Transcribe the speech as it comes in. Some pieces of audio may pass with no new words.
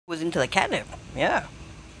Was into the catnip. Yeah.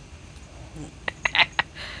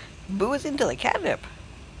 Boo was into the catnip.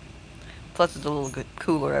 Plus, it's a little bit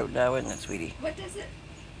cooler out now, isn't it, sweetie? What does it?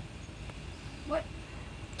 What?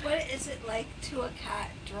 What is it like to a cat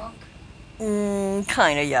drunk?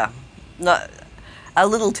 Kinda, yeah. Not a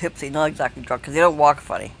little tipsy, not exactly drunk, because they don't walk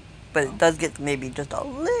funny. But it does get maybe just a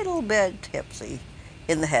little bit tipsy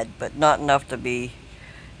in the head, but not enough to be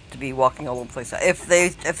walking all over the place. If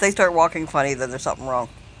they start walking funny, then there's something wrong.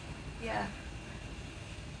 Yeah.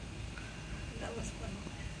 That was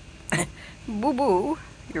funny. Boo boo,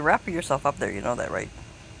 you're wrapping yourself up there. You know that, right?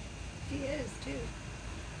 She is too.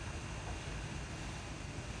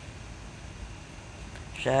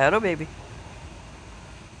 Shadow baby.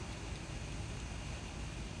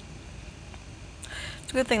 It's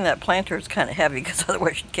a good thing that planter is kind of heavy, because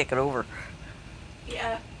otherwise she'd kick it over.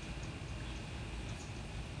 Yeah.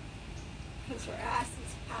 Because her ass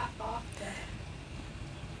is half off the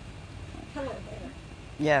pillow there.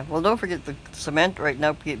 Yeah, well, don't forget the cement right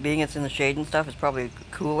now, being it's in the shade and stuff, is probably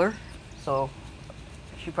cooler, so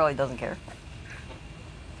she probably doesn't care.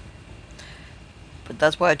 But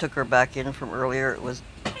that's why I took her back in from earlier. It was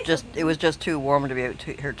just too warm to be out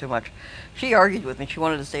here too much. She argued with me. She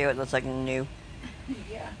wanted to stay out. That's like new.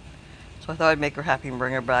 Yeah. So I thought I'd make her happy and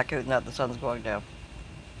bring her back out now that the sun's going down.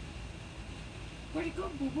 Where'd it go,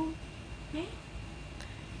 Boo Boo? Hey?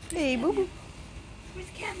 Hey, boo boo. Where's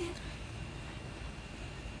Catnip?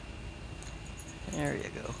 There you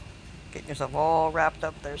go. Getting yourself all wrapped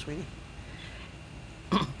up there, sweetie.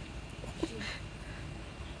 Is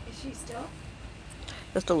she still?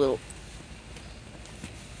 Just a little.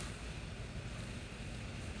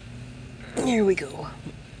 There we go.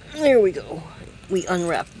 There we go. We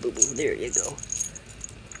unwrapped Boo Boo. There you go.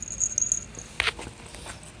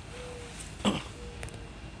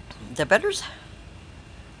 Is that better?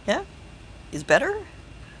 Yeah? Is better?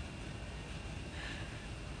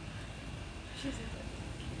 She's a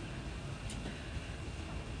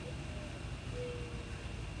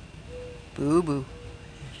Boo Boo.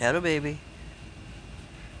 Shadow baby.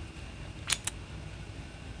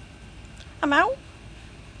 I'm out.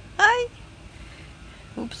 Hi.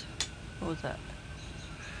 Oops. What was that?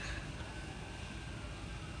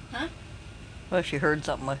 Huh? Well, she heard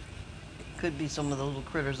something. It could be some of the little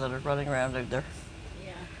critters that are running around out there.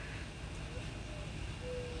 Yeah.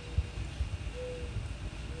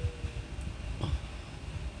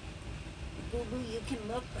 Boo Boo, you can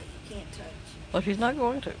look, but you can't touch. Well, she's not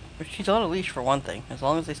going to. She's on a leash for one thing, as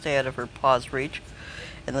long as they stay out of her paw's reach.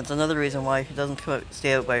 And that's another reason why she doesn't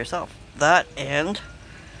stay out by herself. That and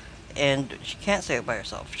she can't stay out by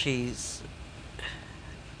herself. She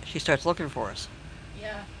starts looking for us.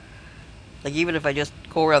 Yeah. Like, even if I just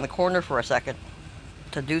go around the corner for a second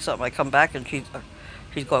to do something, I come back and she's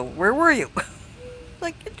going, "Where were you?"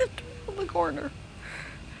 Like, just around the corner.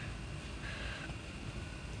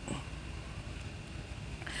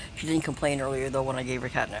 She didn't complain earlier though when I gave her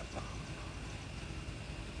catnip.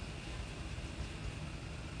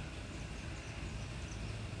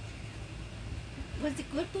 Was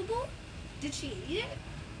it good, Boo Boo? Did she eat it?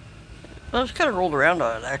 Well, she kind of rolled around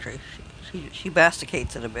on it actually. She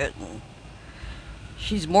masticates it a bit, and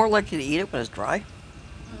she's more likely to eat it when it's dry.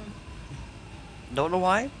 Don't know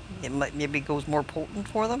why. Maybe it goes more potent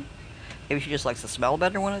for them. Maybe she just likes the smell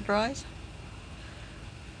better when it dries.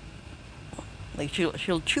 Like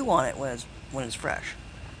she'll chew on it when it's fresh,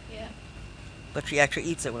 Yeah. but she actually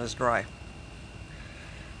eats it when it's dry.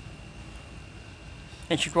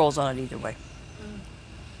 And she rolls on it either way.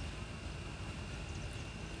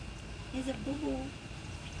 He's a Boo Boo.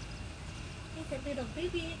 He's a little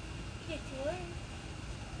baby. Yes, you are.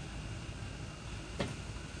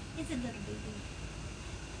 He's a little baby.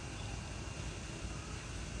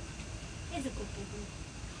 He's a good Boo Boo.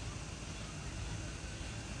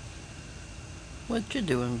 What you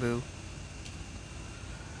doing, Boo?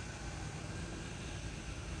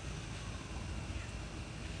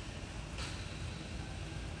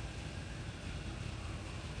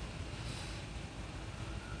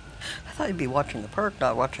 I thought you'd be watching the park,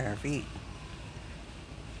 not watching her feet.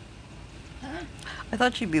 Huh? I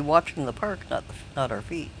thought she'd be watching the park, not her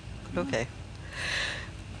feet. But okay.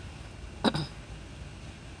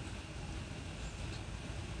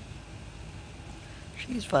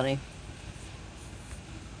 She's funny.